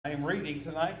am reading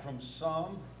tonight from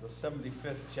Psalm, the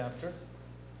 75th chapter,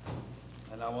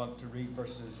 and I want to read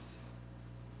verses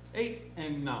 8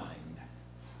 and 9.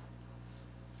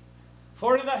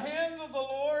 For in the hand of the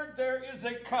Lord there is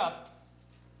a cup,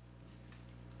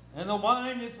 and the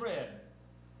wine is red.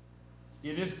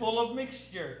 It is full of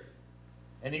mixture,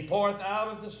 and he poureth out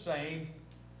of the same.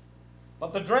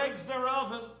 But the dregs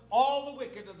thereof and all the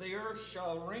wicked of the earth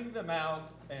shall wring them out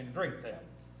and drink them.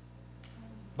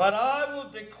 But I will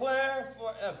declare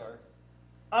forever,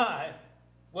 I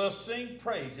will sing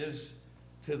praises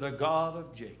to the God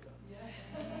of Jacob.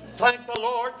 Thank the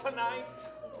Lord tonight.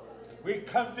 We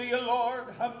come to you, Lord,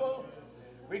 humble.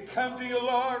 We come to you,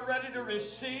 Lord, ready to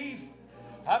receive.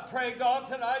 I pray, God,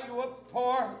 tonight you will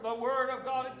pour the word of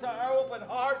God into our open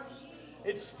hearts,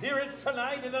 its spirits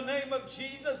tonight in the name of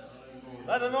Jesus.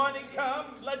 Let anointing come,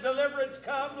 let deliverance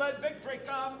come, let victory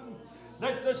come.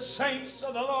 Let the saints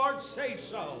of the Lord say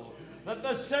so. Let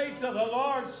the saints of the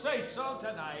Lord say so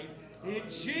tonight. In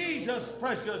Jesus'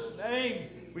 precious name,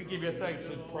 we give you thanks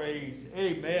and praise.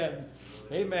 Amen.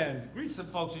 Amen. Greet some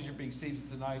folks as you're being seated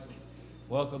tonight.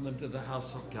 Welcome them to the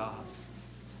house of God.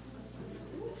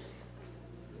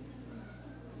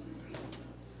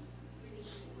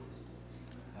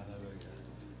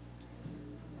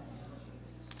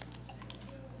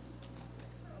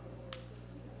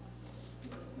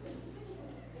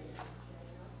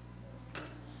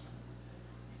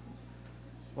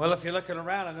 Well, if you're looking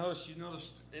around, you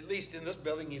noticed, at least in this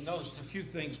building, you noticed a few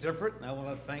things different. And I want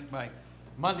to thank my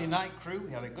Monday night crew.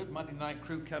 We had a good Monday night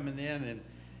crew coming in and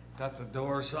got the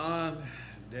doors on.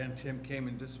 Dan Tim came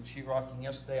and did some sheetrocking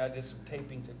yesterday. I did some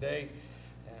taping today.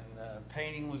 And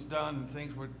painting was done and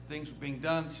things were being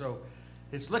done. So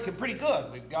it's looking pretty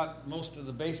good. We've got most of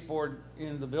the baseboard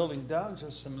in the building done.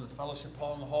 Just some of the fellowship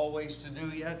hall and the hallways to do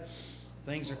yet.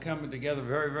 Things are coming together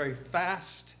very, very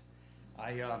fast.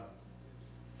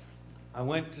 I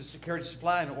went to Security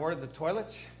Supply and ordered the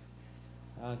toilets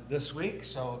this week,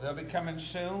 so they'll be coming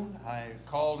soon. I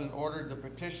called and ordered the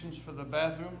partitions for the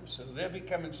bathrooms, so they'll be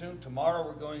coming soon.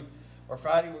 Tomorrow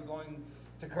Friday we're going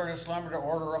to Curtis Lumber to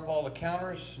order up all the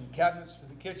counters and cabinets for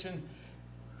the kitchen.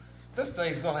 This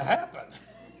thing's going to happen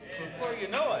before you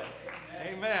know it.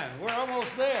 Amen. We're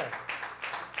almost there.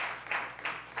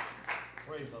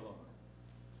 Praise the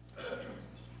Lord.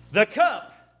 The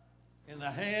cup in the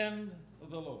hand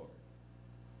of the Lord.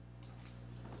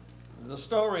 There's a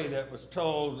story that was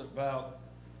told about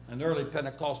an early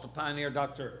Pentecostal pioneer,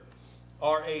 Dr.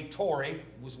 R.A. Torrey,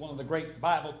 who was one of the great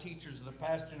Bible teachers of the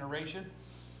past generation.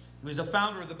 He was a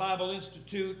founder of the Bible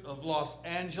Institute of Los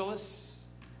Angeles,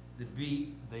 the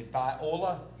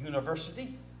Biola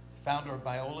University, founder of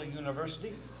Biola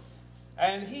University.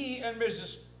 And he and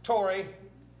Mrs. Torrey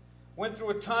went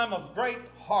through a time of great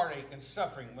heartache and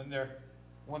suffering when their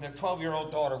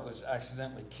 12-year-old daughter was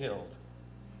accidentally killed.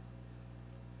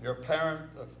 You're a parent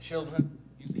of children,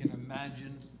 you can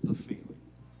imagine the feeling.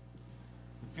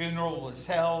 The funeral was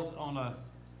held on a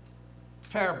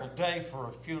terrible day for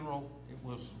a funeral. It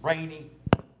was rainy,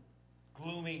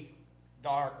 gloomy,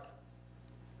 dark.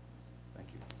 Thank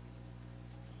you.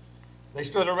 They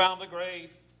stood around the grave.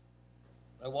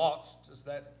 They watched as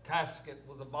that casket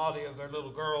with the body of their little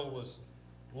girl was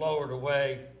lowered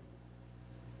away.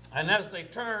 And as they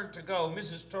turned to go,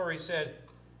 Mrs. Torrey said,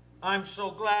 "I'm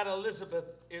so glad Elizabeth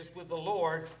is with the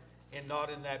Lord and not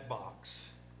in that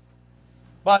box."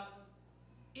 But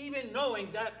even knowing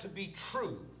that to be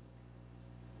true,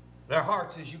 their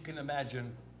hearts, as you can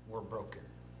imagine, were broken.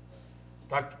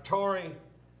 Dr. Torrey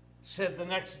said the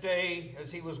next day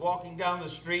as he was walking down the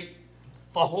street,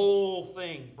 the whole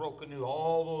thing broke anew,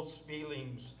 all those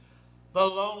feelings, the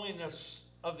loneliness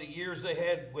of the years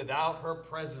ahead without her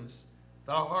presence,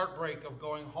 the heartbreak of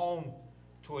going home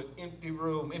to an empty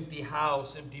room, empty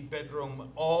house, empty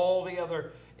bedroom, all the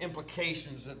other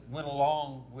implications that went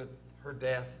along with her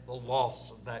death, the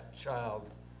loss of that child.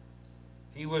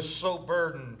 He was so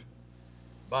burdened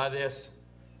by this.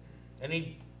 And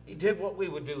he did what we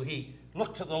would do. He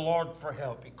looked to the Lord for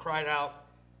help. He cried out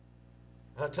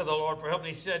to the Lord for help. And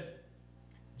he said,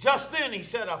 just then, he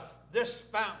said, this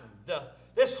fountain,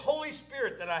 this Holy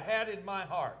Spirit that I had in my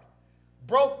heart,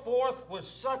 broke forth with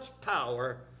such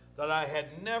power that I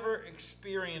had never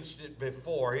experienced it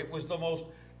before. It was the most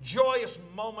joyous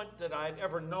moment that I had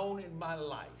ever known in my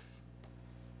life.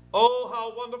 Oh,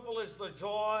 how wonderful is the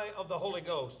joy of the Holy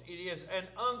Ghost. It is an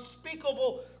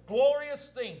unspeakable, glorious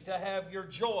thing to have your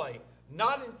joy,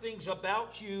 not in things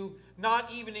about you,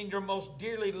 not even in your most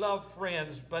dearly loved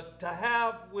friends, but to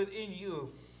have within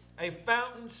you a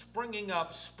fountain springing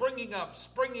up, springing up,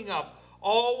 springing up,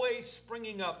 always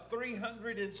springing up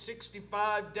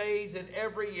 365 days in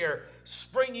every year,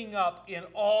 springing up in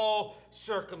all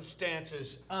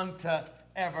circumstances unto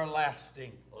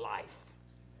everlasting life.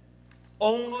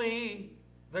 Only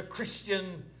the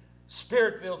Christian,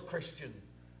 Spirit-filled Christian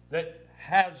that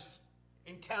has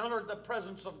encountered the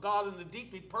presence of God and the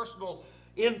deeply personal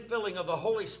infilling of the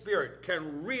Holy Spirit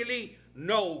can really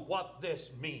know what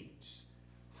this means.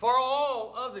 For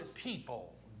all other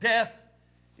people, death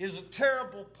is a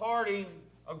terrible parting,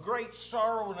 a great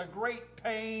sorrow and a great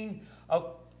pain, a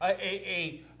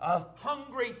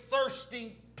hungry,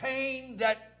 thirsting pain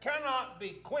that cannot be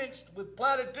quenched with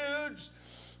platitudes,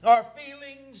 or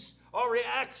feelings, or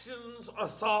reactions, or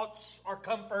thoughts, or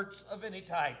comforts of any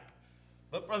type.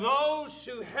 But for those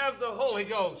who have the Holy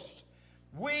Ghost,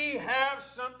 we have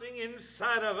something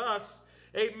inside of us,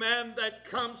 amen, that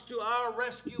comes to our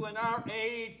rescue and our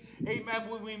aid, amen,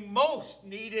 when we most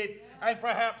need it and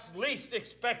perhaps least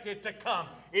expect it to come.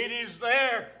 It is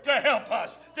there to help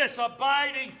us. This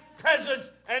abiding presence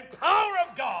and power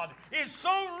of God is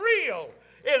so real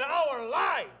in our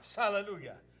lives.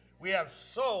 Hallelujah. We have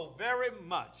so very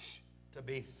much to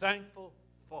be thankful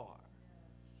for.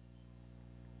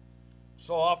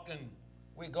 So often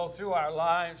we go through our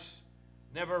lives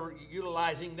never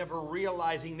utilizing, never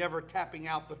realizing, never tapping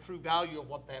out the true value of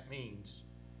what that means.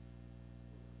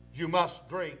 You must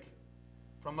drink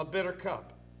from a bitter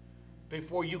cup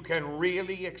before you can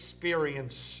really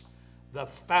experience the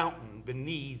fountain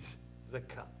beneath the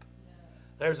cup.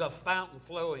 There's a fountain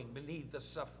flowing beneath the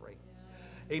suffering.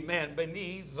 Amen.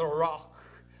 Beneath the rock,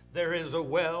 there is a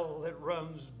well that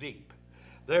runs deep.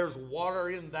 There's water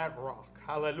in that rock.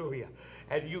 Hallelujah.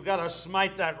 And you got to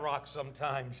smite that rock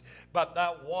sometimes. But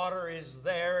that water is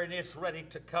there and it's ready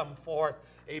to come forth.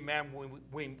 Amen.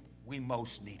 We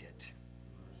most need it.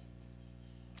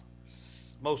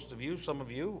 Most of you, some of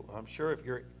you, I'm sure if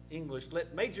you're English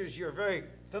lit majors, you're very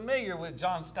familiar with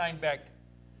John Steinbeck,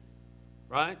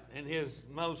 right? And his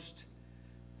most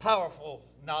powerful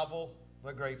novel,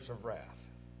 The Grapes of Wrath.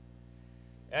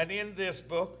 And in this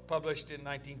book, published in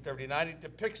 1939, it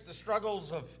depicts the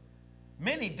struggles of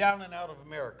many down and out of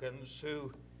Americans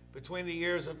who, between the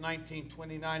years of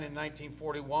 1929 and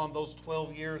 1941, those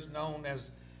 12 years known as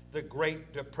the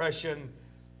Great Depression,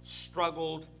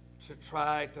 struggled to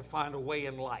try to find a way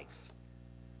in life.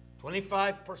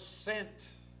 25%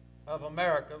 of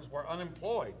Americans were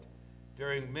unemployed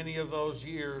during many of those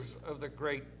years of the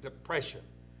Great Depression.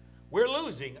 We're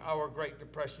losing our Great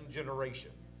Depression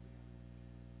generation.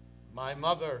 My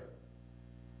mother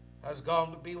has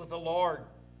gone to be with the Lord,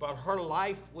 but her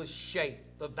life was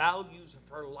shaped, the values of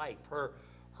her life, her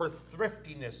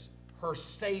thriftiness, her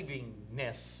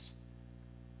savingness,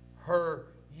 her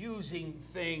using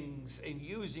things and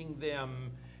using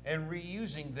them and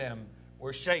reusing them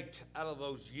were shaped out of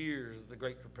those years of the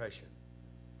Great Depression.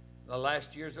 The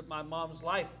last years of my mom's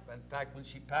life, in fact, when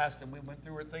she passed and we went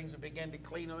through her things and began to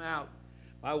clean them out,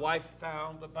 my wife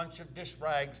found a bunch of dish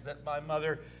rags that my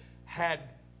mother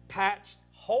had patched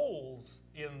holes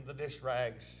in the dish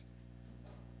rags.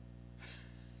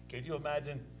 Can you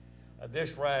imagine a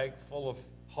dish rag full of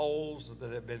holes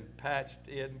that have been patched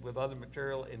in with other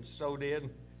material and sewed in?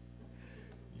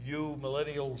 You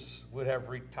millennials would have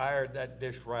retired that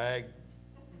dish rag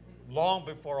long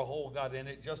before a hole got in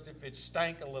it. Just if it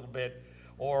stank a little bit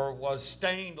or was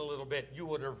stained a little bit, you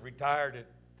would have retired it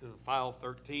to the file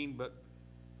 13. But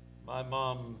my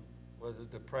mom was a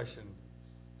Depression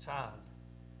child.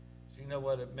 She knew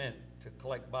what it meant to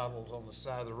collect bottles on the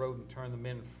side of the road and turn them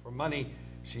in for money.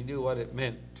 She knew what it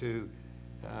meant to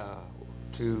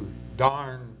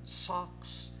darn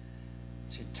socks.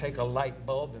 She'd take a light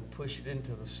bulb and push it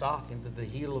into the sock, into the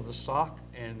heel of the sock,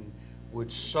 and would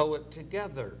sew it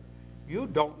together. You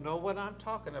don't know what I'm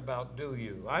talking about, do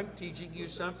you? I'm teaching you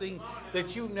something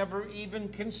that you never even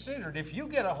considered. If you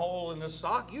get a hole in the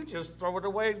sock, you just throw it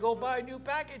away and go buy a new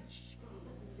package.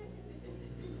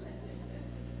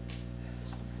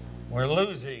 We're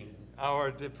losing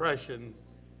our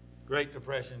Great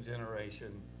Depression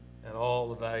generation and all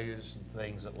the values and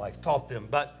things that life taught them.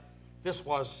 But this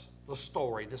was the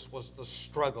story. This was the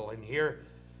struggle. And here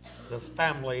the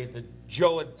family, the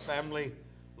Joad family,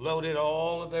 loaded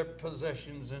all of their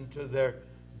possessions into their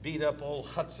beat-up old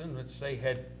Hudson, which they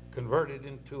had converted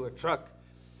into a truck,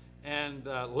 and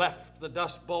left the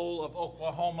Dust Bowl of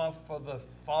Oklahoma for the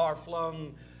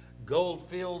far-flung gold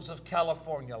fields of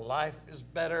California. Life is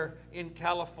better in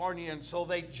California, and so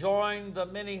they joined the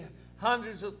many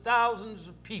hundreds of thousands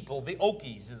of people, the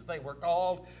Okies as they were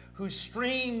called, who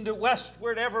streamed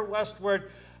westward, ever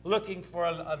westward, looking for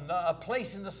a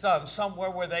place in the sun, somewhere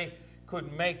where they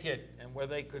could make it and where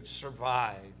they could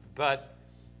survive. But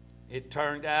it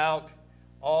turned out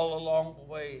all along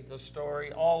the way, the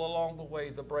story, all along the way,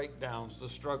 the breakdowns, the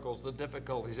struggles, the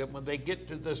difficulties. And when they get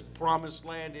to this promised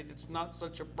land, it's not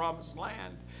such a promised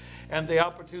land. And the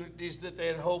opportunities that they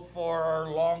had hoped for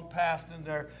are long past, and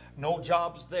there are no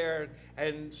jobs there,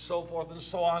 and so forth and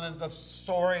so on. And the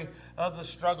story of the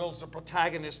struggles, the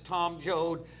protagonist, Tom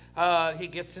Joad, he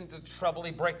gets into trouble.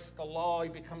 He breaks the law. He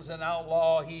becomes an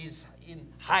outlaw. He's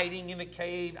hiding in a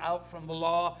cave out from the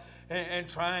law and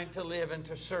trying to live and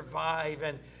to survive.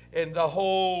 And the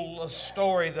whole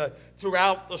story,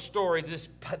 throughout the story,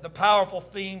 the powerful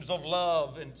themes of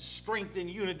love and strength and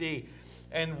unity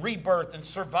and rebirth and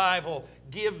survival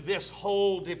give this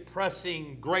whole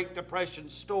depressing Great Depression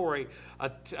story a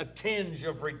tinge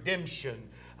of redemption,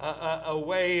 a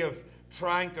way of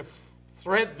trying to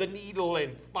thread the needle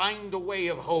and find a way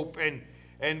of hope.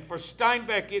 And for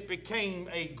Steinbeck, it became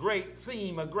a great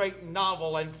theme, a great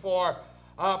novel. And for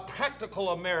practical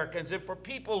Americans, and for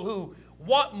people who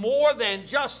want more than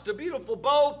just a beautiful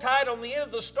bow tied on the end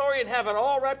of the story and have it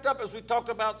all wrapped up, as we talked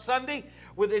about Sunday,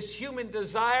 with this human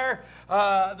desire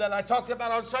that I talked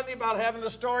about on Sunday, about having the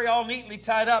story all neatly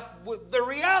tied up. The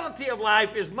reality of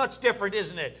life is much different,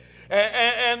 isn't it?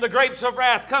 And the grapes of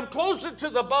wrath come closer to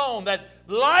the bone, that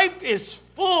life is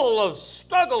full of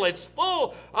struggle, it's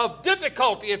full of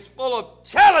difficulty, it's full of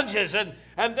challenges, and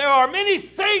there are many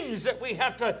things that we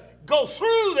have to go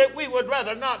through that we would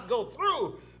rather not go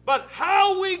through. But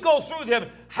how we go through them,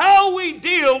 how we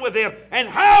deal with them, and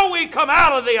how we come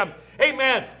out of them,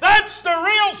 amen, that's the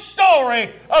real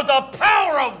story of the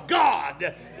power of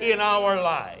God in our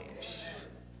lives.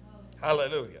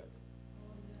 Hallelujah.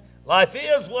 Life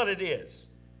is what it is.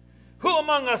 Who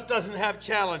among us doesn't have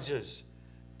challenges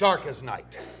dark as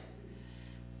night?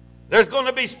 There's going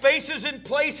to be spaces and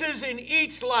places in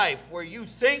each life where you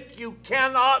think you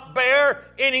cannot bear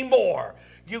anymore.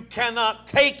 You cannot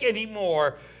take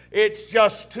anymore. It's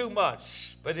just too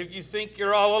much. But if you think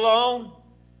you're all alone,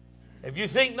 if you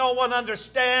think no one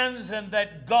understands, and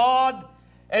that God,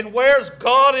 and where's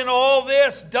God in all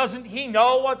this? Doesn't He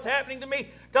know what's happening to me?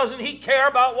 Doesn't He care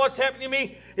about what's happening to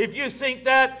me? If you think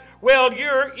that, well,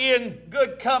 you're in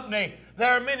good company. There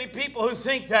are many people who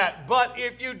think that. But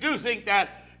if you do think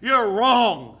that, you're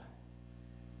wrong.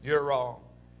 You're wrong.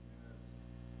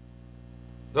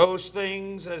 Those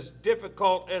things, as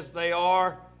difficult as they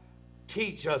are,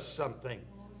 teach us something.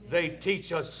 They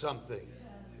teach us something.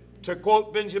 To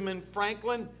quote Benjamin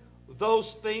Franklin,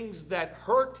 those things that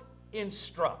hurt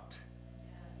instruct.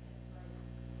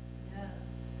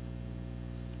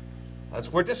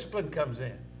 That's where discipline comes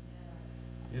in.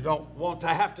 You don't want to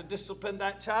have to discipline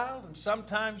that child, and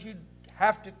sometimes you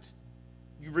have to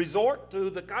resort to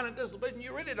the kind of discipline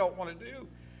you really don't want to do.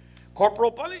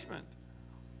 Corporal punishment.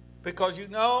 Because you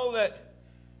know that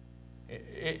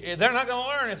they're not going to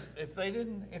learn if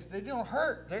they don't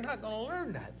hurt. They're not going to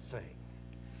learn that thing.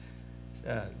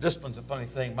 Discipline's a funny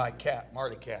thing. My cat,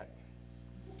 Marty cat,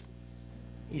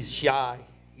 he's shy.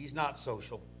 He's not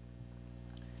social.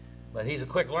 But he's a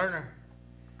quick learner.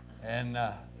 And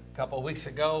a couple of weeks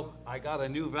ago, I got a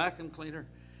new vacuum cleaner.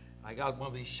 I got one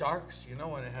of these Sharks, and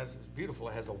it's beautiful.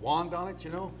 It has a wand on it,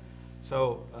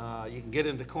 So you can get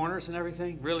into corners and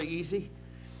everything, really easy.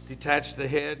 Detach the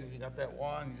head, and you got that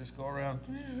wand, you just go around.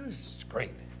 It's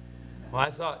great. Well, I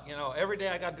thought, every day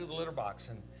I got to do the litter box,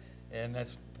 and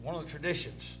that's one of the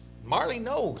traditions. Marley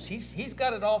knows. He's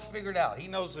got it all figured out. He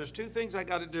knows there's two things I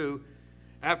got to do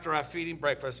after I feed him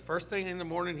breakfast. First thing in the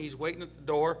morning, he's waiting at the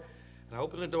door. And I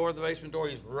open the door, the basement door.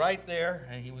 He's right there,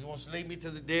 and he wants to lead me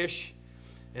to the dish.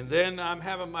 And then I'm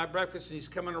having my breakfast, and he's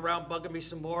coming around bugging me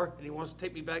some more, and he wants to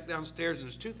take me back downstairs. And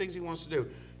there's two things he wants to do.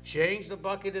 Change the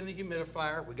bucket in the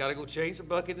humidifier. We got to go change the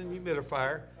bucket in the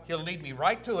humidifier. He'll lead me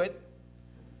right to it.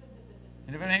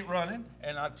 And if it ain't running,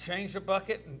 and I change the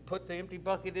bucket and put the empty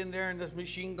bucket in there, and this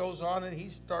machine goes on, and he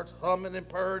starts humming and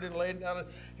purring and laying down.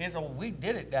 He says, "Oh, we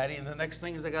did it, Daddy." And the next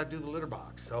thing is I got to do the litter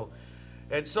box.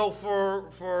 So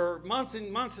for months and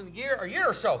months and a year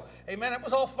or so, amen, it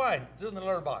was all fine doing the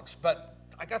litter box. But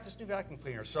I got this new vacuum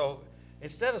cleaner. So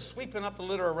instead of sweeping up the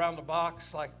litter around the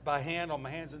box like by hand on my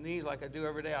hands and knees like I do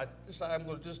every day, I decided I'm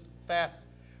going to just fast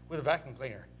with a vacuum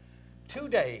cleaner. 2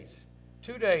 days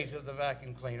of the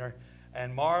vacuum cleaner,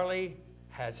 and Marley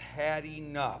has had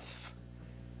enough.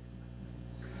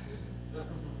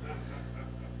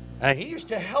 And he used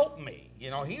to help me.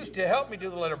 He used to help me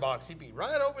do the litter box. He'd be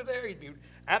right over there. He'd be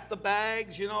at the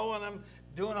bags, and I'm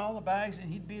doing all the bags,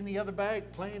 and he'd be in the other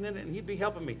bag playing in it, and he'd be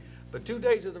helping me. But 2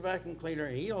 days of the vacuum cleaner,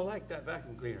 and he don't like that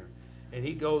vacuum cleaner. And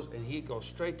he goes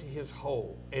straight to his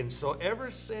hole. And so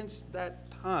ever since that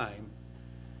time,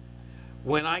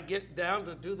 When I get down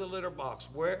to do the litter box,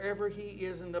 wherever he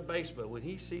is in the basement, when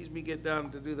he sees me get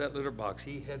down to do that litter box,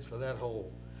 he heads for that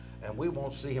hole. And we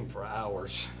won't see him for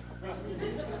hours.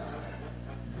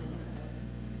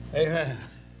 Amen.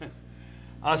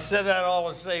 I said that all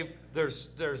to say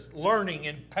there's learning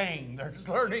in pain. There's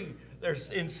learning,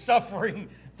 there's in suffering,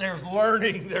 there's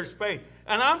learning, there's pain.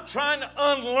 And I'm trying to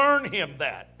unlearn him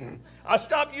that. I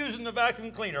stopped using the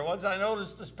vacuum cleaner. Once I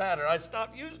noticed this pattern, I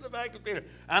stopped using the vacuum cleaner.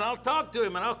 And I'll talk to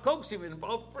him, and I'll coax him, and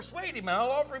I'll persuade him, and I'll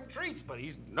offer him treats. But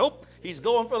he's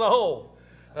going for the hole.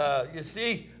 You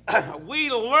see,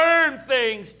 we learn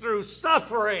things through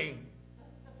suffering.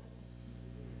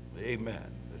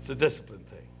 Amen. It's a discipline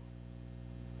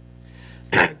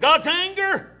thing. God's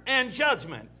anger and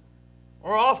judgment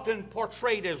are often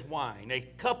portrayed as wine, a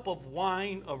cup of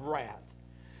wine of wrath.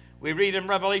 We read in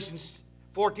Revelation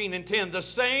 14:10, the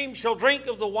same shall drink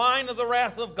of the wine of the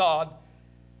wrath of God,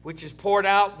 which is poured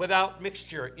out without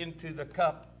mixture into the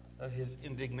cup of his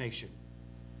indignation.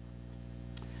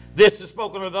 This is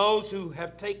spoken of those who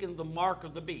have taken the mark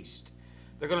of the beast.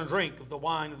 They're going to drink of the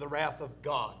wine of the wrath of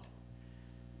God.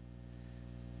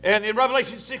 And in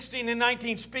Revelation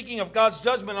 16:19, speaking of God's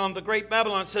judgment on the great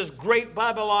Babylon, it says, great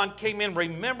Babylon came in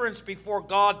remembrance before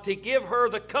God to give her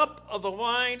the cup of the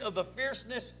wine of the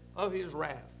fierceness of his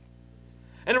wrath.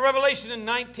 And in Revelation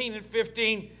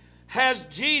 19:15, has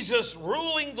Jesus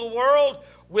ruling the world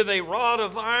with a rod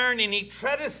of iron, and he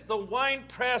treadeth the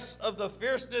winepress of the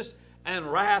fierceness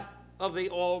and wrath of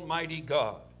the Almighty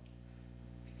God.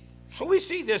 So we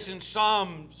see this in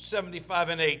Psalm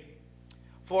 75:8.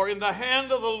 For in the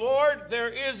hand of the Lord there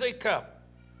is a cup,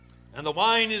 and the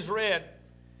wine is red,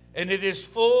 and it is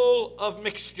full of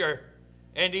mixture,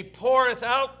 and he poureth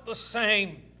out the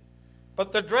same.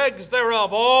 But the dregs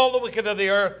thereof, all the wicked of the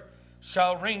earth,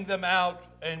 shall wring them out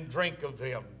and drink of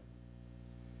them.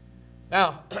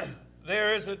 Now,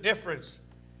 there is a difference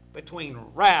between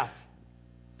wrath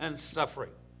and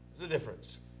suffering. There's a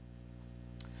difference.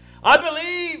 I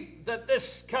believe that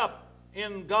this cup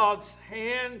in God's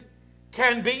hand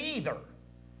can be either.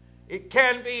 It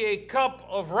can be a cup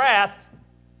of wrath,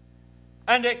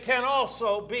 and it can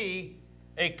also be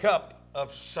a cup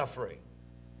of suffering.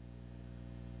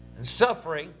 And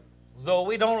suffering, though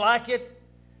we don't like it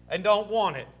and don't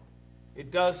want it,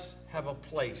 it does have a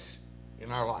place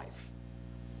in our life.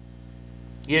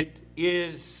 It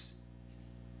is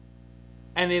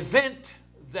an event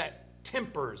that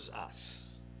tempers us.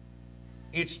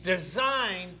 It's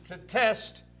designed to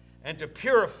test and to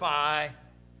purify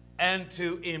and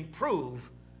to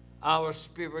improve our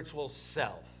spiritual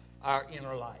self, our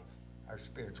inner life, our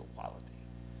spiritual quality.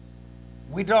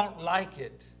 We don't like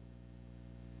it,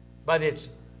 but it's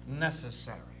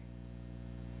necessary.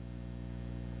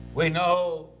 We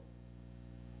know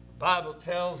the Bible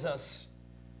tells us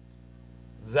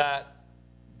that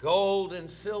gold and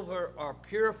silver are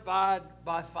purified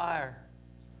by fire,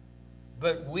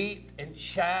 but wheat and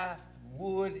chaff,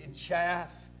 wood and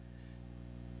chaff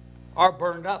are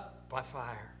burned up by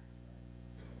fire.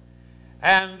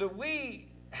 And we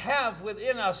have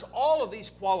within us all of these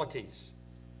qualities.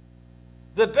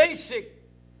 The basic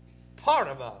part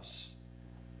of us,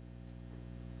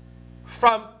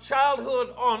 from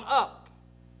childhood on up,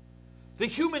 the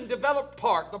human developed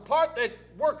part, the part that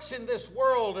works in this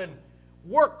world and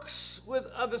works with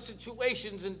other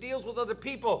situations and deals with other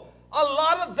people, a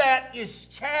lot of that is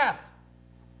chaff.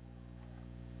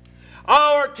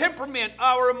 Our temperament,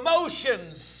 our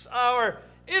emotions, our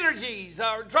energies,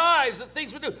 our drives, the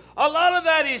things we do, a lot of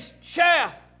that is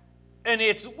chaff, and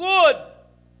it's wood.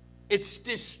 It's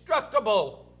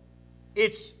destructible.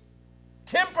 It's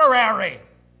temporary,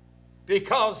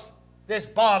 because this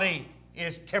body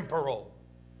is temporal.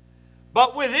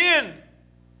 But within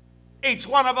each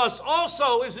one of us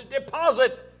also is a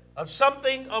deposit of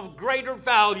something of greater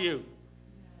value.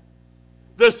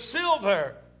 The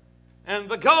silver and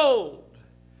the gold,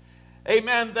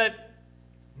 amen, that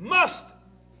must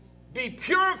be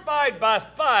purified by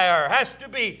fire, has to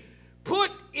be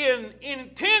put in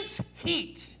intense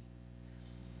heat.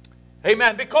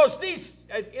 Amen. Because these,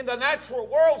 in the natural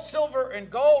world, silver and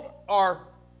gold are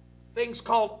things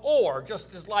called ore,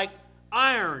 just as like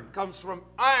iron comes from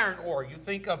iron ore. You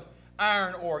think of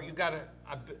iron ore, you got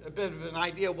a bit of an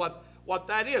idea what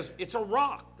that is. It's a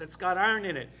rock that's got iron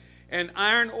in it. And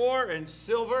iron ore and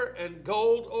silver and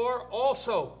gold ore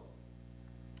also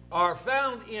are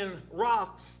found in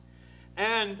rocks.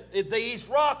 And these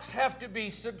rocks have to be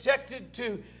subjected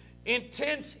to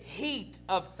intense heat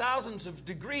of thousands of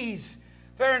degrees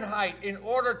Fahrenheit in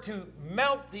order to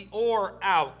melt the ore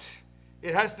out.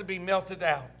 It has to be melted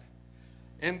out.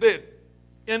 And then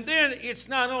And then it's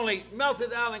not only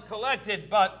melted down and collected,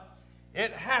 but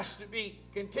it has to be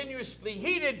continuously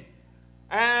heated.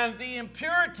 And the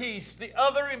impurities, the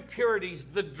other impurities,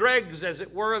 the dregs, as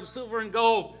it were, of silver and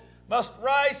gold, must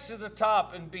rise to the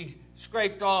top and be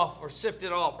scraped off or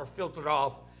sifted off or filtered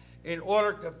off in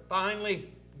order to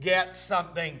finally get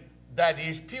something that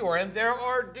is pure. And there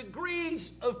are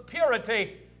degrees of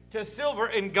purity to silver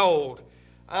and gold.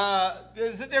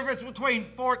 There's a difference between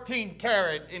 14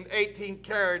 karat and 18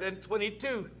 karat and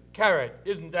 22 karat,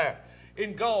 isn't there,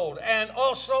 in gold? And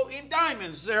also in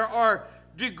diamonds, there are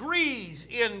degrees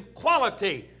in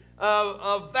quality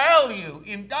of value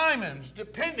in diamonds,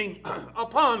 depending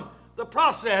upon the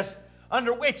process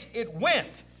under which it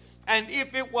went. And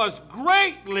if it was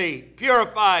greatly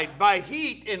purified by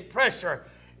heat and pressure,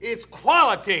 its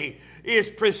quality is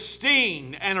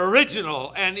pristine and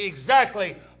original and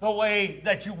exactly the way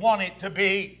that you want it to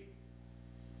be.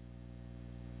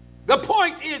 The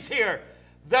point is here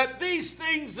that these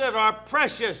things that are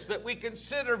precious, that we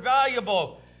consider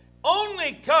valuable,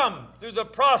 only come through the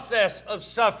process of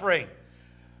suffering.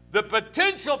 The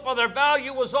potential for their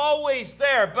value was always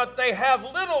there, but they have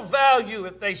little value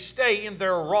if they stay in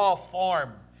their raw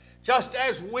form. Just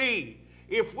as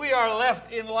if we are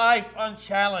left in life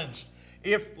unchallenged,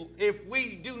 if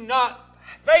we do not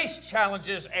face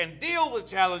challenges and deal with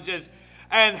challenges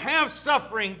and have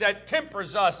suffering that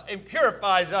tempers us and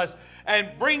purifies us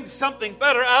and brings something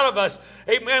better out of us,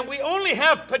 amen, we only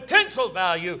have potential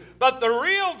value, but the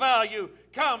real value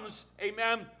comes,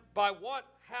 amen, by what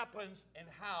happens and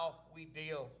how we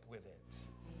deal with it.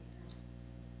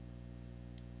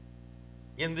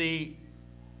 In the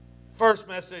first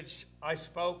message I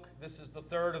spoke, this is the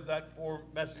third of that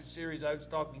 4-message series I was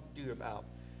talking to you about.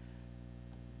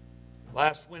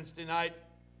 Last Wednesday night,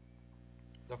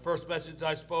 the first message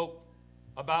I spoke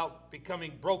about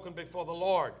becoming broken before the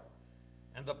Lord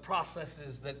and the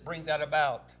processes that bring that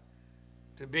about,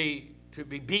 to be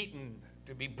beaten,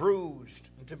 to be bruised,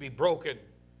 and to be broken.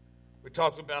 We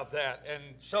talked about that. And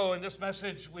so in this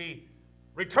message, we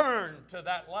return to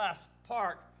that last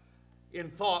part in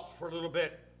thought for a little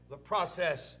bit, the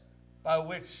process by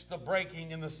which the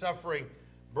breaking and the suffering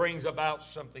brings about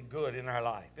something good in our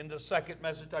life. In the second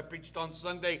message I preached on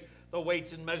Sunday, the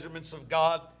weights and measurements of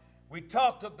God, we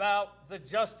talked about the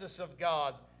justice of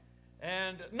God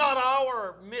and not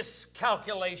our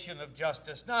miscalculation of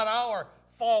justice, not our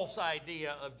false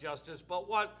idea of justice, but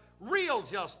what real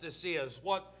justice is,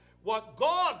 what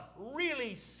God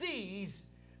really sees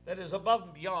that is above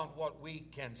and beyond what we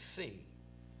can see.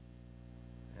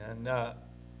 And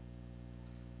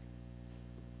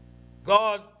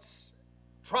God's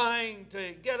trying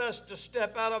to get us to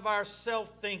step out of our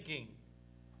self-thinking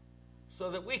so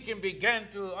that we can begin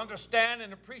to understand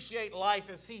and appreciate life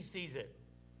as He sees it.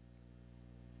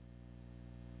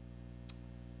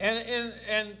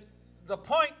 And the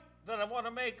point that I want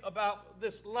to make about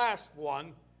this last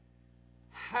one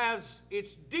has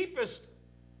its deepest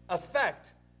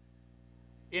effect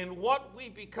in what we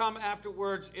become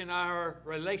afterwards in our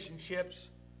relationships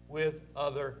with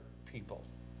other people.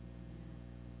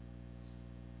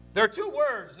 There are two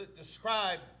words that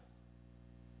describe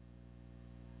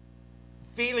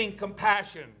feeling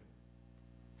compassion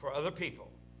for other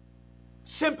people.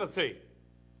 Sympathy,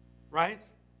 right?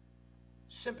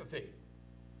 Sympathy.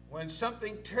 When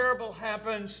something terrible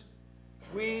happens,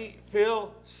 we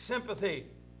feel sympathy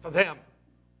for them.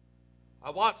 I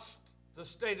watched the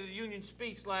State of the Union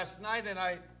speech last night, and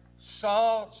I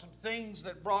saw some things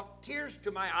that brought tears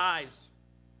to my eyes.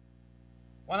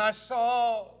 When I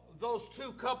saw those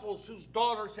two couples whose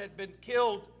daughters had been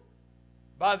killed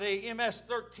by the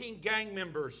MS-13 gang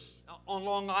members on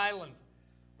Long Island,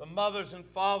 the mothers and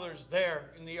fathers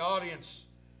there in the audience,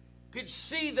 you could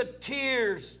see the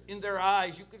tears in their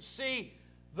eyes. You could see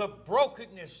the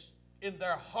brokenness in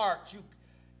their hearts.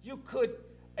 You could,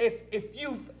 if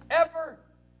you've ever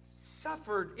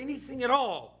suffered anything at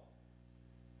all,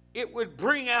 it would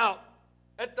bring out,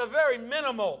 at the very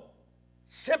minimal,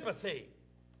 sympathy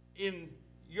in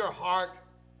your heart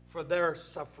for their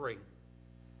suffering.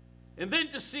 And then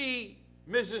to see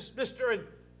Mr. and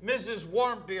Mrs.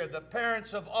 Warmbier, the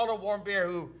parents of Otto Warmbier,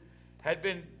 who had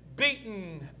been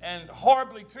beaten and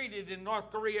horribly treated in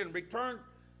North Korea and returned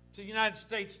to the United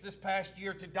States this past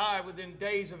year to die within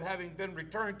days of having been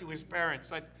returned to his parents,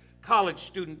 that college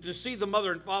student, to see the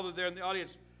mother and father there in the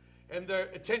audience, and their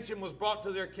attention was brought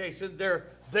to their case, and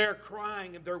they're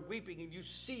crying and they're weeping, and you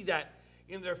see that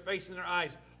in their face and their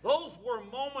eyes. Those were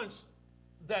moments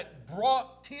that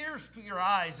brought tears to your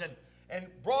eyes and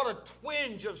brought a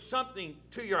twinge of something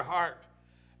to your heart.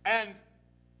 And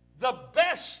the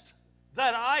best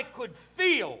that I could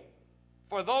feel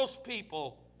for those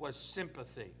people was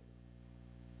sympathy.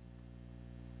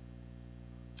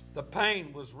 The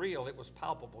pain was real. It was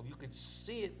palpable. You could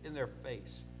see it in their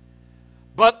face.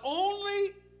 But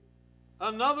only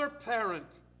another parent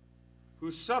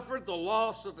who suffered the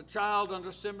loss of a child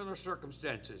under similar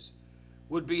circumstances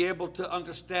would be able to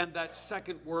understand that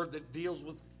second word that deals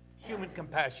with human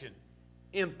compassion,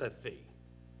 empathy.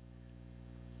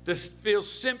 To feel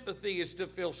sympathy is to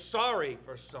feel sorry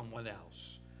for someone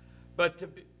else. But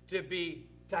to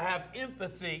have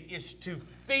empathy is to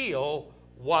feel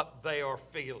what they are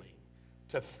feeling.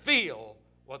 To feel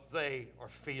what they are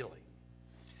feeling.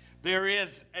 There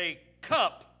is a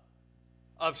cup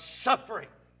of suffering.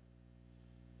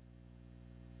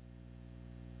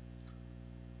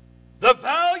 The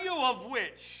value of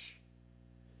which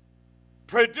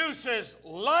produces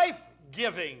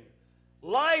life-giving,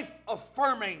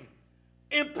 life-affirming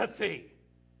empathy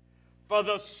for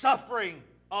the suffering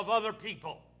of other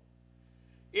people.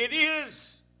 It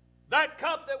is that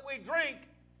cup that we drink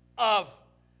of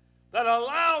that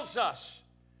allows us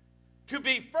to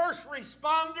be first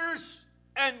responders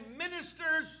and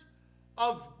ministers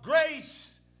of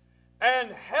grace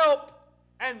and help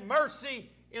and mercy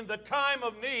in the time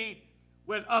of need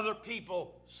when other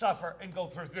people suffer and go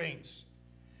through things.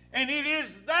 And it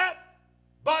is that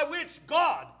by which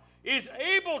God is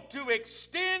able to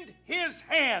extend his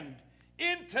hand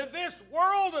into this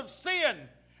world of sin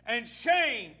and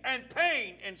shame and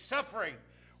pain and suffering.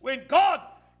 When God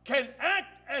can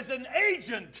act as an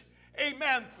agent,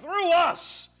 amen, through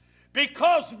us,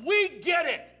 because we get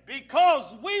it,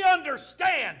 because we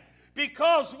understand,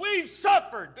 because we've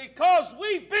suffered, because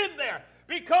we've been there,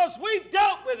 because we've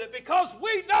dealt with it, because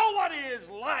we know what it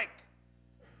is like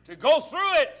to go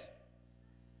through it.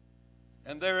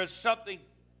 And there is something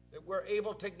that we're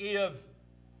able to give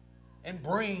and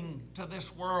bring to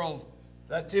this world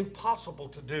that's impossible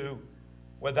to do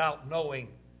without knowing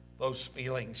those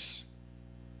feelings.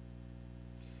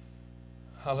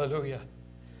 Hallelujah.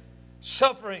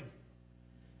 Suffering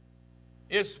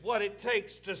is what it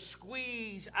takes to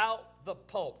squeeze out the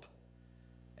pulp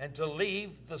and to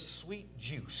leave the sweet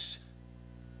juice.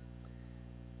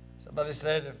 Somebody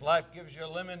said, if life gives you a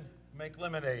lemon, make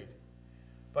lemonade.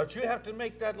 But you have to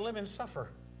make that lemon suffer.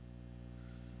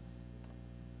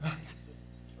 Right?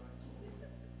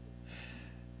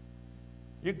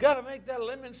 You got to make that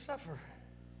lemon suffer.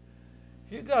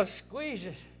 You got to squeeze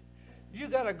it. You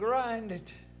got to grind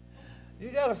it. You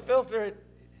got to filter it.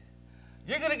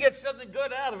 You're going to get something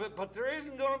good out of it, but there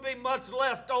isn't going to be much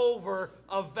left over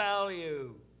of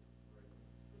value.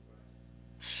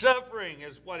 Suffering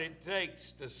is what it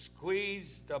takes to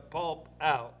squeeze the pulp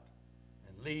out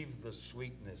and leave the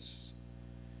sweetness.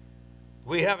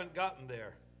 We haven't gotten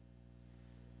there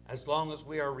as long as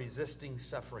we are resisting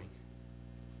suffering.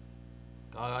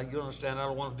 God, you understand, I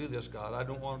don't want to do this, God. I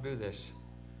don't want to do this.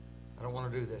 I don't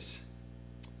want to do this.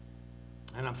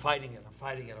 And I'm fighting it. I'm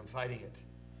fighting it. I'm fighting it.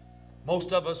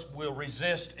 Most of us will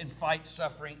resist and fight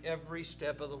suffering every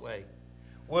step of the way.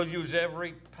 We'll use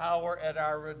every power at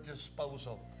our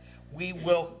disposal. We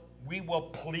will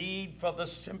plead for the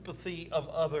sympathy of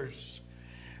others.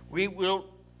 We will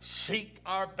seek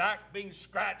our back being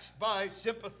scratched by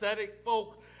sympathetic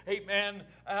folk, amen,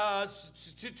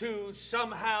 to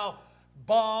somehow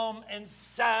balm and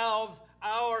salve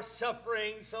our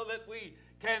suffering so that we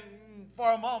can,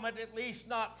 for a moment at least,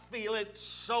 not feel it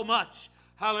so much.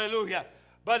 Hallelujah.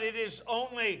 But it is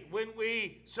only when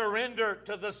we surrender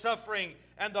to the suffering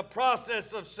and the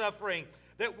process of suffering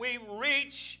that we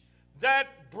reach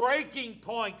that breaking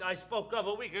point I spoke of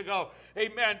a week ago.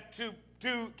 Amen.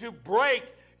 To break,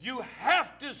 you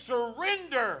have to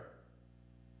surrender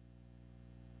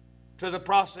to the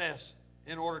process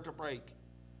in order to break.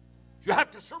 You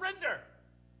have to surrender.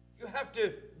 You have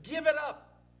to give it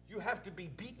up. You have to be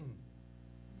beaten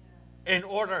in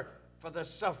order for the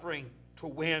suffering to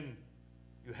win.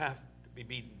 You have to be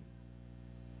beaten.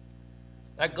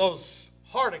 That goes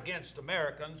hard against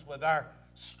Americans with our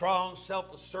strong,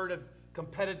 self-assertive,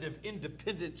 competitive,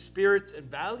 independent spirits and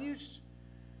values.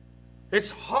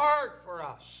 It's hard for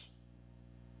us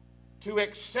to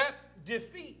accept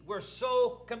defeat. We're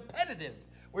so competitive.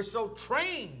 We're so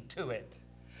trained to it.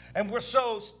 And we're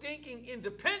so stinking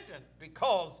independent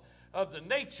because of the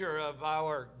nature of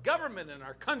our government and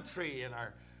our country and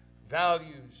our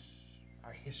values,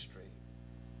 our history.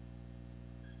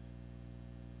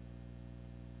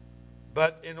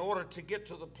 But in order to get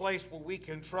to the place where we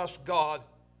can trust God,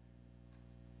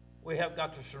 we have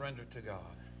got to surrender to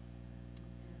God.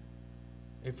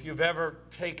 If you've ever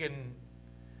taken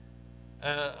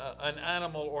an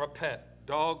animal or a pet,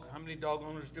 dog, how many dog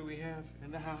owners do we have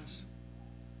in the house?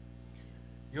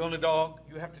 You own a dog,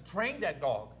 you have to train that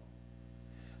dog.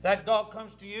 That dog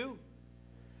comes to you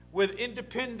with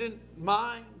independent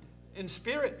mind and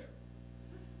spirit.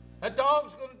 That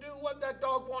dog's going to do what that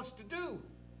dog wants to do.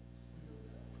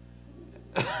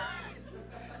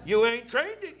 You ain't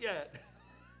trained it yet.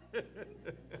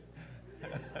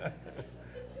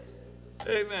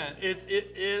 Amen.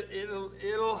 It'll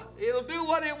do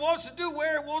what it wants to do,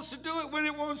 where it wants to do it, when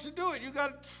it wants to do it. You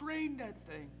got to train that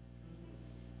thing.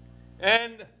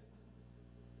 And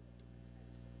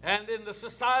in the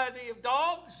society of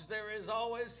dogs, there is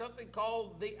always something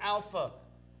called the alpha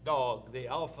dog, the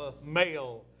alpha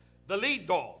male, the lead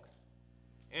dog.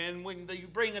 And when you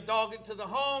bring a dog into the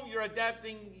home, you're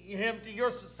adapting him to your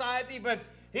society, but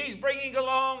he's bringing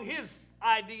along his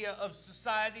idea of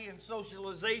society and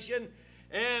socialization.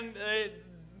 And,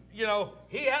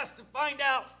 he has to find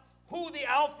out who the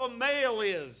alpha male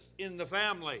is in the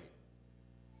family.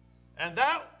 And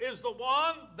that is the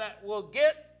one that will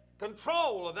get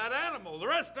control of that animal. The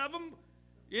rest of them,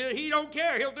 he don't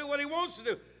care. He'll do what he wants to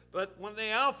do. But when the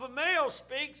alpha male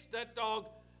speaks, that dog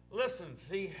listens.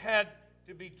 He had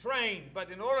to be trained. But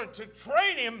in order to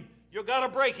train him, you got to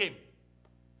break him.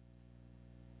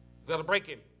 You got to break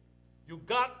him. You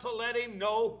got to let him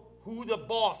know who the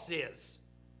boss is.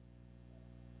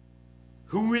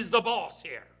 Who is the boss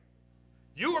here?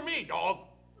 You or me, dog?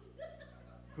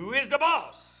 Who is the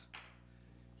boss?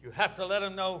 You have to let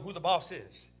him know who the boss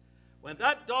is. When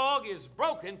that dog is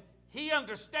broken, he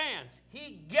understands.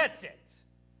 He gets it.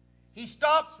 He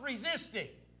stops resisting.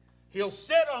 He'll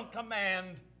sit on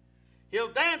command.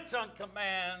 He'll dance on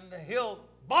command. He'll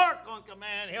bark on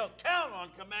command. He'll count on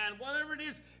command. Whatever it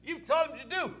is you've told him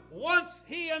to do. Once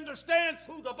he understands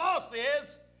who the boss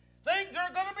is, things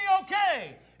are going to be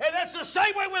okay. And that's the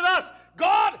same way with us.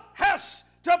 God has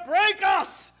to break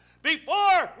us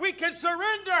before we can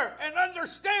surrender and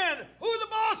understand who the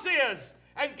boss is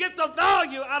and get the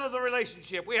value out of the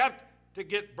relationship. We have to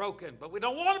get broken, but we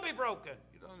don't want to be broken.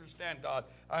 You don't understand, God.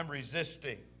 I'm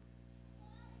resisting.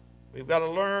 We've got to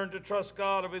learn to trust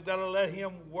God, and we've got to let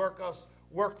Him work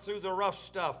through the rough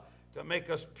stuff to make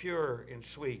us pure and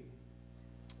sweet.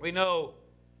 We know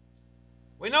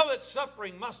that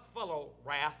suffering must follow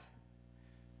wrath.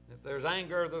 If there's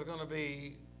anger, there's going to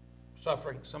be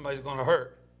suffering. Somebody's going to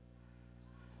hurt.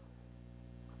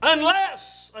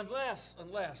 Unless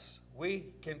we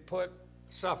can put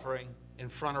suffering in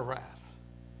front of wrath.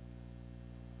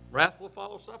 Wrath will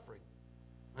follow suffering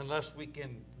unless we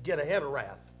can get ahead of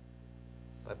wrath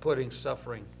by putting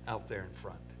suffering out there in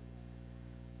front.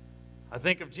 I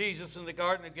think of Jesus in the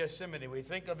Garden of Gethsemane. We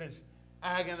think of His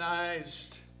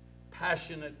agonized,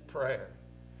 passionate prayer.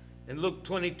 In Luke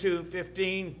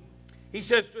 22:15, He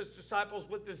says to His disciples,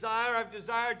 with desire I've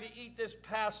desired to eat this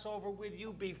Passover with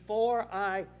you before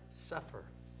I suffer.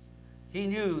 He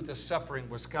knew the suffering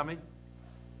was coming.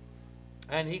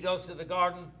 And He goes to the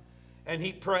garden and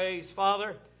He prays,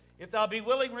 Father, if Thou be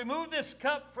willing, remove this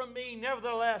cup from me.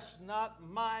 Nevertheless, not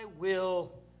my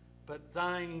will, but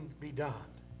Thine be done.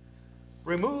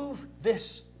 Remove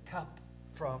this cup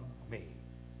from me.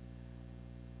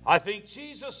 I think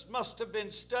Jesus must have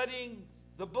been studying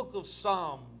the book of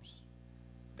Psalms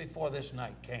before this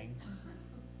night came.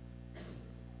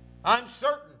 I'm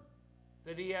certain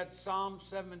that He had Psalm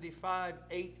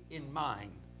 75:8 in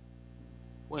mind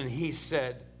when He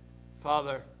said,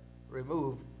 Father,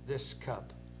 remove this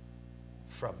cup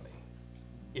from me,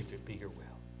 if it be your will.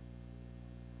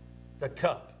 The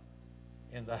cup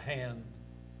in the hand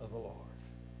of the Lord.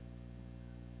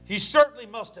 He certainly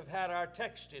must have had our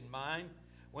text in mind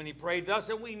when He prayed thus,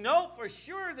 and we know for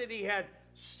sure that He had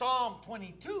Psalm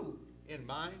 22 in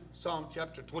mind, Psalm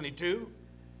chapter 22,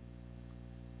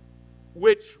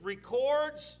 which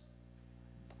records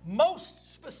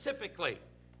most specifically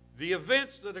the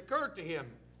events that occurred to Him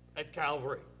at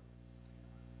Calvary.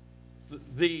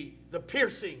 The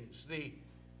piercings, the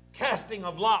casting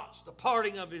of lots, the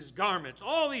parting of His garments.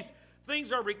 All these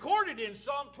things are recorded in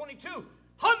Psalm 22,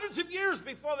 hundreds of years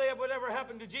before they would ever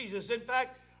happen to Jesus. In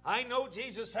fact, I know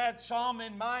Jesus had Psalm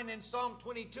in mind and Psalm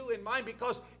 22 in mind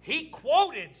because He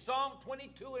quoted Psalm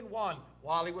 22:1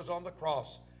 while He was on the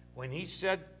cross when He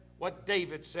said what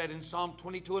David said in Psalm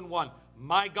 22:1,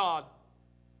 my God,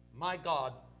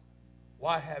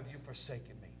 why have you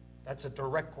forsaken me? That's a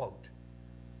direct quote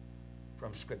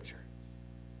from Scripture.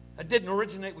 That didn't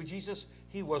originate with Jesus.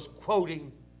 He was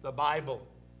quoting the Bible.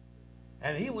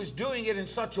 And He was doing it in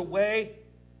such a way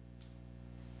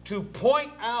to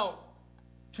point out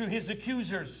to His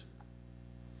accusers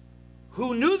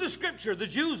who knew the Scripture, the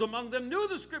Jews among them knew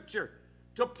the Scripture,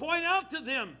 to point out to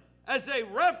them as a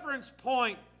reference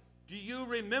point do you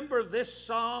remember this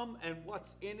psalm and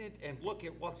what's in it? And look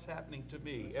at what's happening to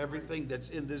me. Everything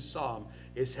that's in this psalm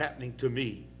is happening to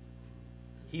me.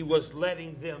 He was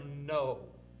letting them know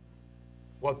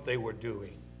what they were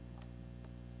doing.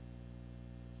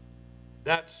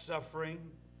 That suffering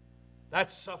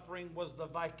was the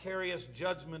vicarious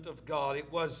judgment of God.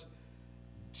 It was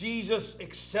Jesus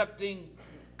accepting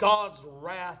God's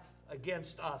wrath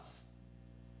against us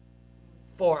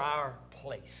for our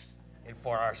place and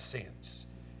for our sins.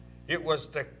 It was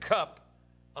the cup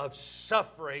of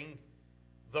suffering,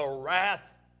 the wrath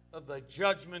of the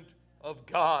judgment of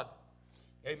God.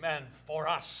 Amen. For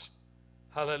us.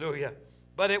 Hallelujah.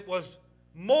 But it was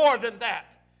more than that.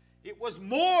 It was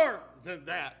more than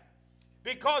that.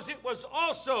 Because it was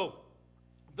also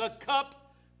the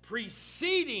cup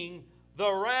preceding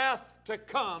the wrath to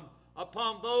come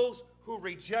upon those who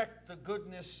reject the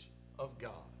goodness of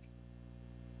God.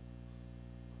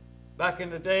 Back in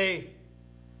the day,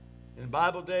 in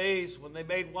Bible days, when they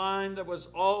made wine, there was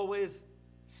always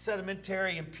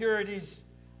sedimentary impurities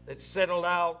that settled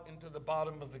out into the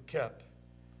bottom of the cup.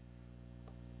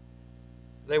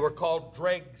 They were called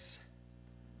dregs,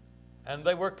 and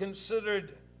they were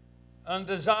considered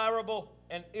undesirable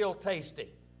and ill-tasting.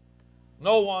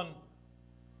 No one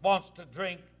wants to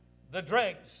drink the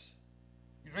dregs.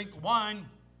 You drink the wine,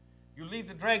 you leave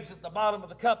the dregs at the bottom of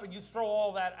the cup, and you throw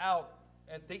all that out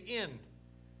at the end.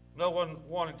 No one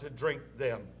wanted to drink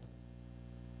them.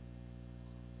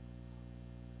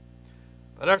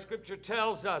 But our scripture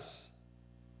tells us,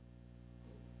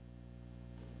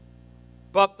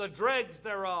 but the dregs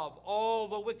thereof, all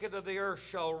the wicked of the earth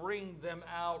shall wring them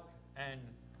out and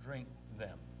drink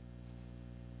them.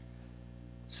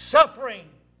 Suffering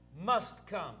must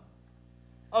come.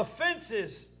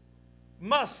 Offenses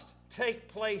must take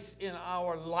place in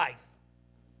our life.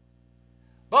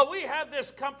 But we have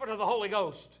this comfort of the Holy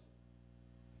Ghost.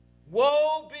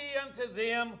 Woe be unto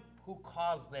them who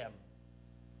cause them.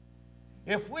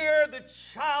 If we're the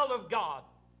child of God,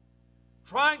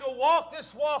 trying to walk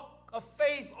this walk of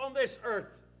faith on this earth,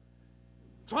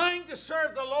 trying to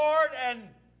serve the Lord, and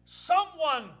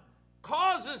someone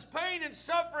causes pain and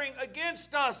suffering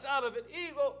against us out of an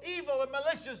evil and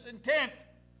malicious intent,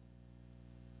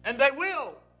 and they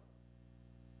will.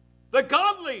 The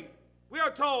godly, we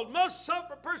are told, must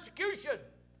suffer persecution,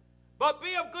 but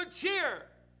be of good cheer.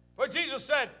 For Jesus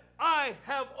said, I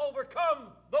have overcome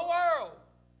the world.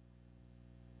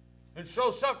 And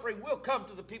so suffering will come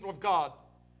to the people of God.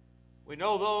 We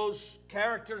know those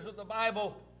characters of the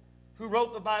Bible who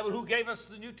wrote the Bible, who gave us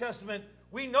the New Testament.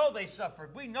 We know they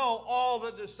suffered. We know all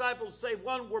the disciples, save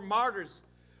one, were martyrs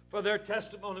for their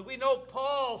testimony. We know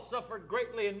Paul suffered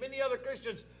greatly, and many other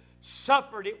Christians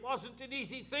suffered. It wasn't an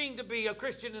easy thing to be a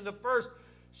Christian in the first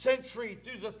century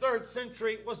through the third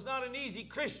century. It was not an easy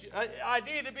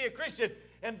idea to be a Christian.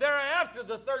 And thereafter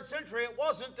the third century, it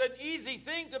wasn't an easy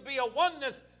thing to be a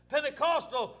oneness,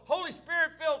 Pentecostal, Holy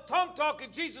Spirit-filled,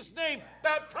 tongue-talking, Jesus' name,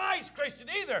 baptized Christian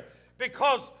either,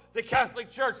 because the Catholic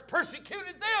Church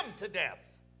persecuted them to death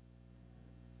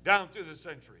down through the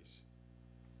centuries.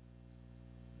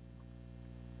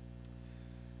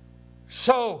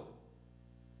 So,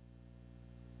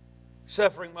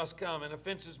 suffering must come and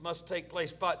offenses must take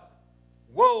place, but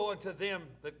woe unto them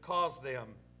that cause them.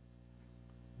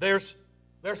 There's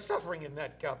suffering in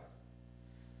that cup,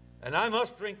 and I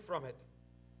must drink from it.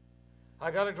 I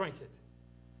got to drink it.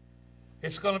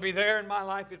 It's going to be there in my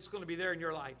life. It's going to be there in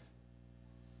your life.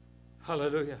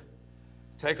 Hallelujah.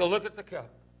 Take a look at the cup.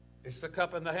 It's the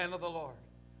cup in the hand of the Lord.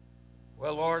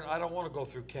 Well, Lord, I don't want to go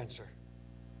through cancer.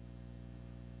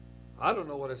 I don't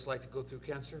know what it's like to go through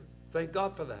cancer. Thank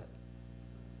God for that.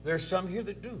 There's some here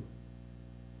that do.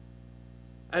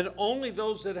 And only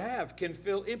those that have can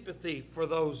feel empathy for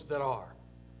those that are.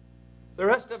 The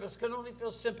rest of us can only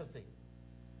feel sympathy,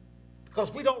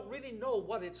 because we don't really know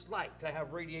what it's like to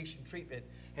have radiation treatment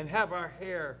and have our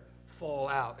hair fall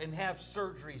out and have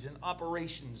surgeries and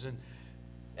operations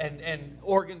and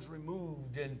organs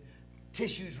removed and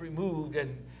tissues removed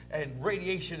and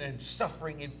radiation and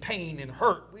suffering and pain and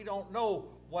hurt. We don't know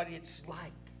what it's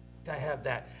like to have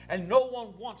that. And no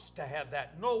one wants to have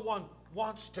that. No one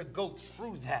wants to go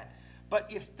through that. But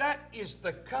if that is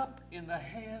the cup in the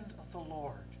hand of the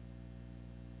Lord,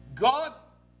 God,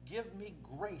 give me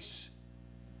grace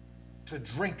to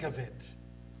drink of it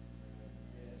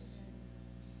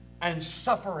and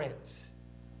suffer it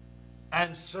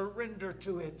and surrender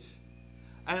to it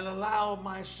and allow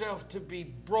myself to be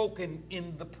broken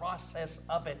in the process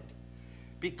of it.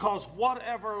 Because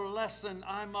whatever lesson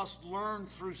I must learn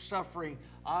through suffering,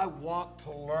 I want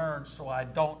to learn so I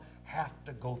don't have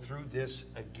to go through this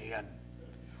again.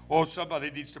 Oh, somebody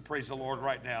needs to praise the Lord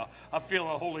right now. I feel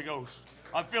the Holy Ghost.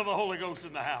 I feel the Holy Ghost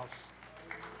in the house.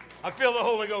 I feel the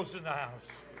Holy Ghost in the house.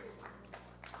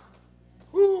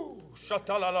 Woo.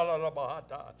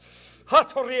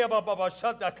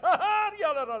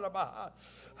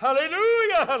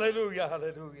 Hallelujah, hallelujah,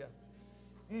 hallelujah.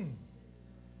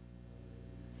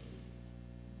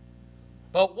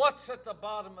 But what's at the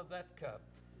bottom of that cup?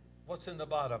 What's in the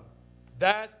bottom?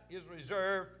 That is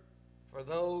reserved for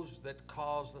those that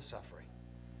cause the suffering,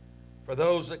 for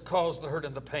those that cause the hurt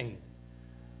and the pain.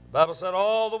 The Bible said,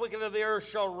 all the wicked of the earth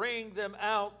shall wring them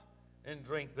out and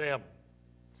drink them.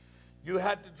 You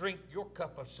had to drink your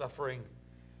cup of suffering,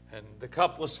 and the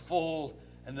cup was full,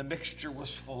 and the mixture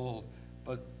was full,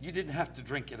 but you didn't have to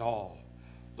drink it all.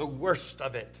 The worst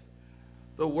of it,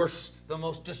 the worst, the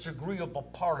most disagreeable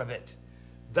part of it,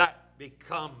 that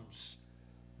becomes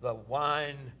the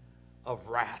wine of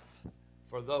wrath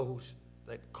for those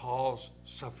that cause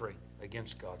suffering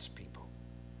against God's people.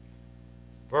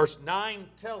 Verse 9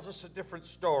 tells us a different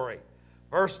story.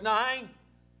 Verse 9,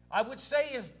 I would say,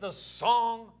 is the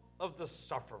song of the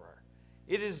sufferer.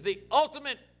 It is the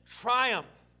ultimate triumph,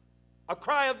 a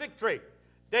cry of victory.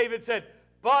 David said,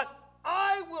 but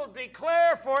I will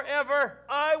declare forever,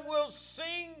 I will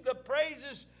sing the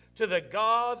praises to the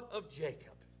God of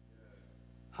Jacob.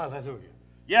 Hallelujah.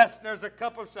 Yes, there's a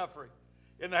cup of suffering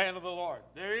in the hand of the Lord.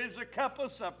 There is a cup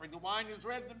of suffering. The wine is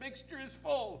red, the mixture is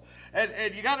full.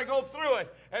 And you got to go through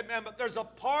it. Amen. But there's a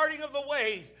parting of the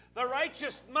ways. The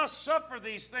righteous must suffer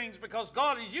these things because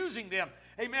God is using them.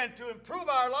 Amen. To improve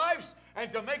our lives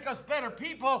and to make us better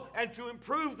people and to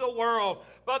improve the world.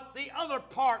 But the other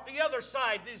part, the other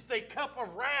side, is the cup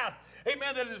of wrath.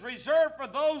 Amen. That is reserved for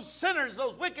those sinners,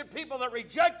 those wicked people that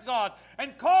reject God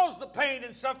and cause the pain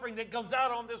and suffering that comes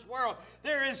out on this world.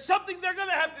 There is something they're going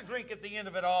to have to drink at the end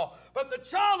of it all. But the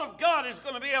child of God is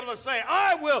going to be able to say,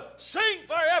 I will sing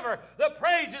forever the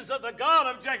praises of the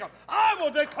God of Jacob. I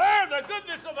will declare the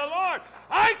goodness of the Lord.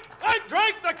 I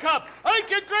drank the cup. I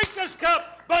can drink this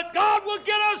cup. But God will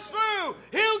get us through.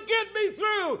 He'll get me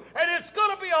through. And it's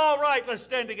going to be all right. Let's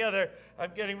stand together.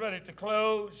 I'm getting ready to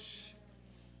close.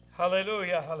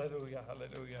 Hallelujah, hallelujah,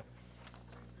 hallelujah.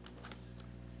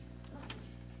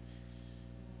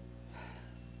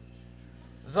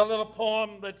 There's a little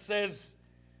poem that says,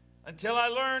 until I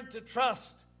learned to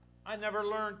trust, I never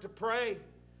learned to pray.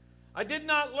 I did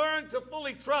not learn to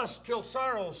fully trust till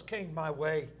sorrows came my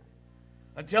way.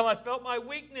 Until I felt my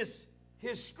weakness,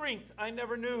 his strength I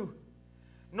never knew,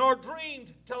 nor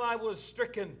dreamed till I was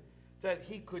stricken that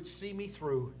he could see me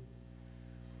through.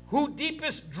 Who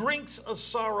deepest drinks of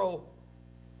sorrow,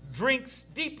 drinks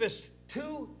deepest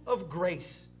too of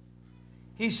grace.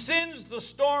 He sends the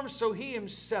storm so he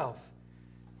himself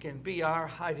can be our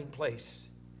hiding place.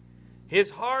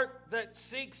 His heart that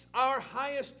seeks our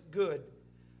highest good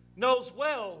knows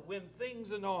well when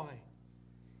things annoy.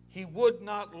 He would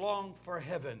not long for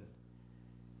heaven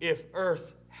if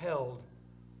earth held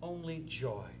only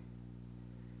joy.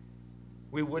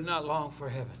 We would not long for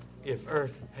heaven if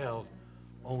earth held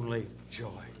only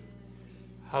joy.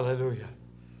 Hallelujah.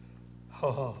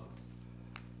 Oh,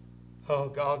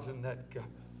 God's in that cup.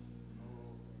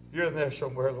 You're in there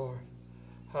somewhere, Lord.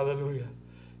 Hallelujah.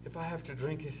 If I have to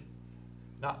drink it,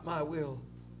 not my will,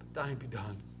 but thine be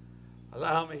done.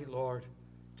 Allow me, Lord,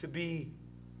 to be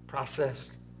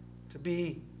processed, to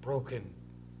be broken,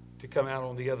 to come out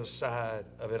on the other side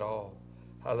of it all.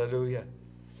 Hallelujah.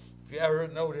 If you ever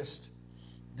noticed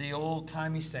the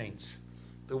old-timey saints,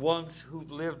 the ones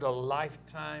who've lived a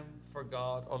lifetime for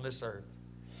God on this earth,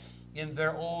 in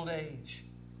their old age,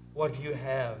 what do you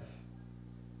have?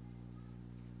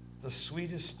 The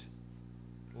sweetest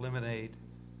lemonade,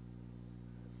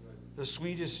 the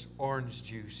sweetest orange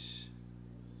juice,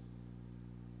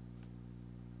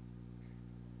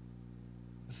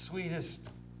 the sweetest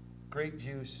grape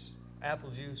juice,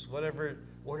 apple juice, whatever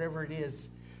it is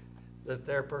that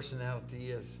their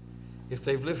personality is. If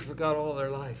they've lived for God all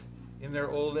their life, in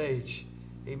their old age,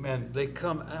 amen, they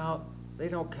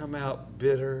don't come out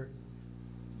bitter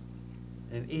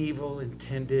and evil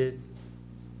intended.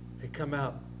 They come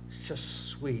out just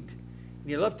sweet. And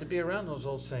you love to be around those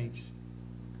old saints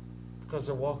because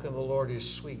their walk in the Lord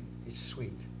is sweet. It's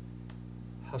sweet.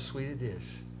 How sweet it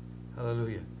is.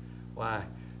 Hallelujah. Why?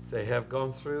 They have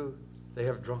gone through, they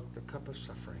have drunk the cup of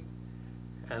suffering,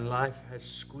 and life has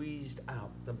squeezed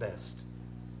out the best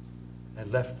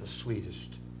and left the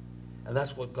sweetest. And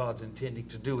that's what God's intending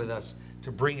to do with us,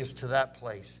 to bring us to that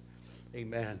place.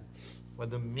 Amen. Where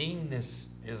the meanness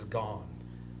is gone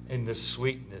and the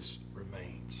sweetness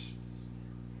remains.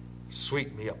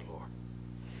 Sweeten me up, Lord.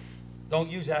 Don't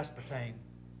use aspartame.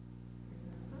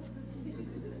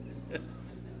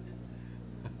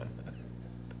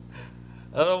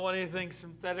 I don't want anything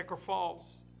synthetic or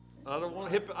false. I don't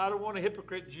want a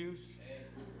hypocrite juice.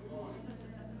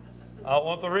 I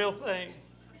want the real thing.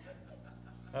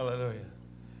 Hallelujah.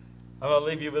 I'm going to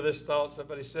leave you with this thought.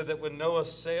 Somebody said that when Noah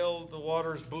sailed the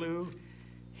waters blue,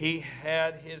 he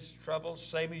had his troubles,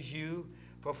 same as you.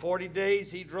 For 40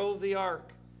 days he drove the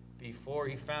ark before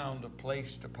he found a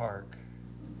place to park.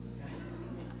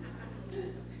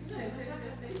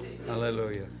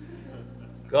 Hallelujah.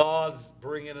 God's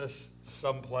bringing us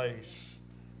someplace.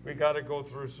 We got to go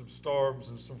through some storms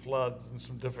and some floods and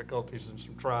some difficulties and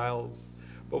some trials.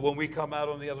 But when we come out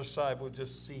on the other side, we'll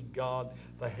just see God,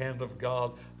 the hand of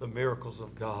God, the miracles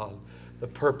of God, the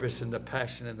purpose and the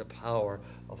passion and the power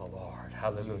of the Lord.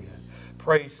 Hallelujah.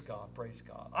 Praise God. Praise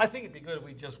God. I think it'd be good if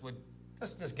we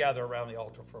let's just gather around the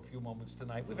altar for a few moments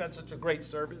tonight. We've had such a great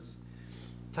service.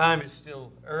 Time is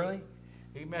still early.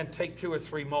 Amen. Take 2 or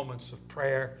 3 moments of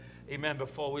prayer. Amen.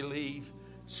 Before we leave.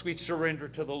 Sweet surrender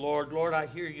to the Lord. Lord, I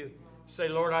hear you. Say,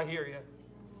 Lord, I hear you.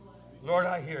 Lord,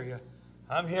 I hear you.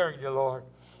 I'm hearing you, Lord.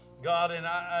 God,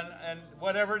 and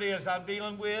whatever it is I'm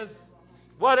dealing with,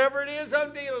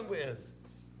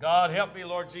 God, help me,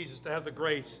 Lord Jesus, to have the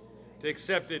grace to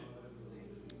accept it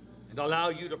and allow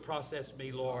you to process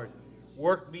me, Lord.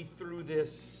 Work me through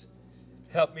this.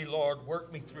 Help me, Lord.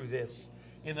 Work me through this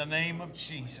in the name of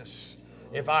Jesus.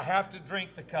 If I have to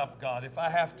drink the cup, God, if I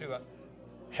have to,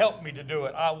 help me to do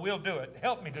it. I will do it.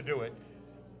 Help me to do it.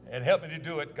 And help me to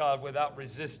do it, God, without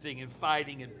resisting and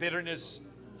fighting and bitterness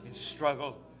and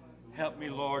struggle. Help me,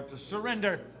 Lord, to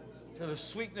surrender to the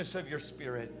sweetness of your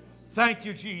Spirit. Thank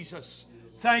you, Jesus.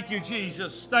 Thank you,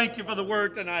 Jesus. Thank you for the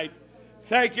word tonight.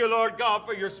 Thank you, Lord God,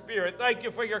 for your Spirit. Thank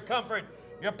you for your comfort,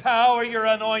 your power, your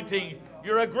anointing.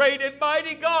 You're a great and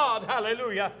mighty God.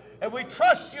 Hallelujah. And we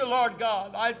trust you, Lord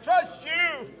God. I trust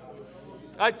you.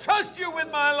 I trust you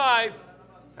with my life.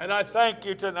 And I thank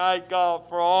you tonight, God,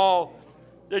 for all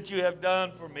that you have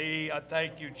done for me. I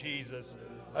thank you, Jesus.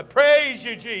 I praise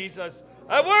you, Jesus.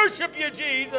 I worship you, Jesus.